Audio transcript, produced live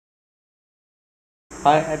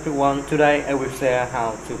Hi everyone, today I will share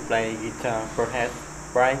how to play guitar for head,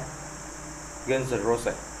 right? Guns N'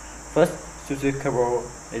 Roses. First, choose the keyboard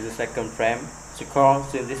is the second frame. The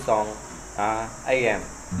chords in this song are AM,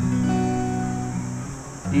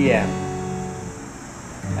 EM,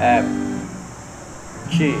 F,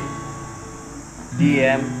 G,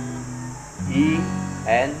 DM, E,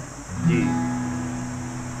 and D.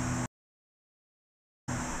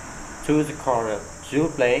 Choose the chord you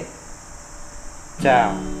play.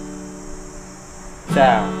 Down,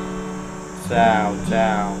 down, down,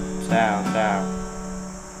 down, down, down,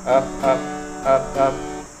 up, up, up, up,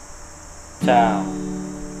 down,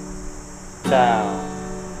 down,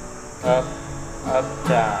 up, up,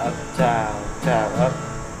 down, up, down, down, up,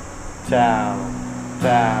 down,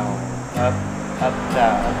 down, up, up,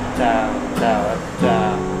 down, up, down, down, up,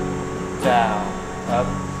 down, down, up,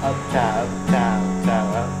 up, down, up, down, down,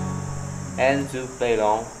 up, and you play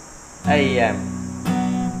along. AM,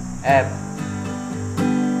 F,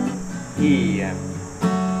 EM,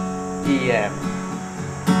 EM,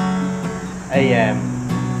 AM,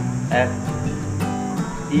 F,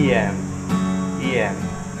 EM, EM,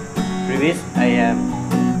 reverse AM,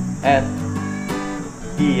 F,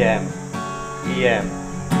 EM, EM,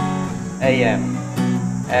 AM,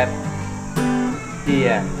 F,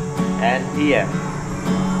 EM, and EM,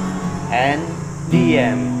 and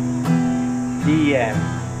DM, DM,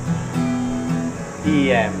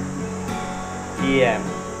 EM, EM,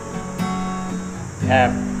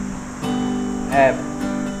 F, F,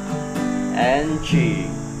 and G.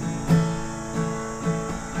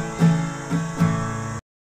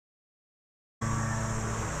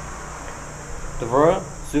 The verb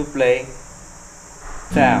to play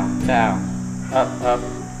down, down, up, up,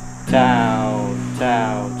 down,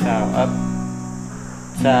 down, down, up,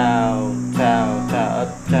 down, down, down,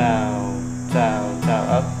 up, down, down, down,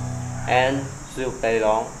 up, and to play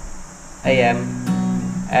along. AM,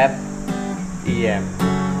 F, EM,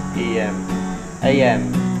 EM,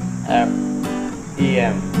 AM, F,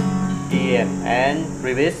 EM, EM, and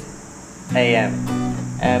reverse AM,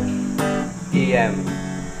 F, EM,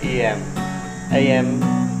 EM, AM,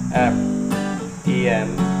 F,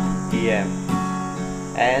 EM, EM,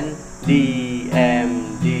 and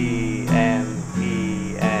DM, DM,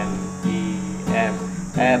 EM, EM,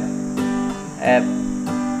 F, F,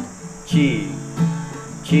 G,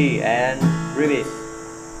 G, and reverse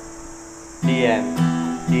DM,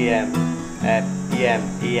 DM, F, EM,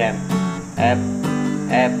 EM, F,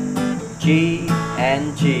 F, G,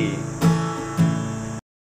 and G.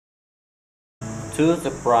 To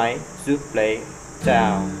the right, you play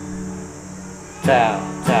down,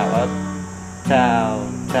 down, down, up,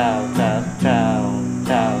 down, down, down, down,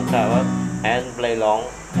 down, down, up, and play long.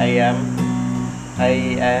 AM,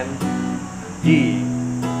 AM, D,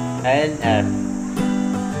 and F.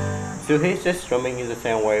 So hit this strumming in the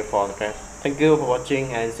same way for the track. Thank you for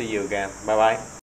watching and see you again. Bye bye.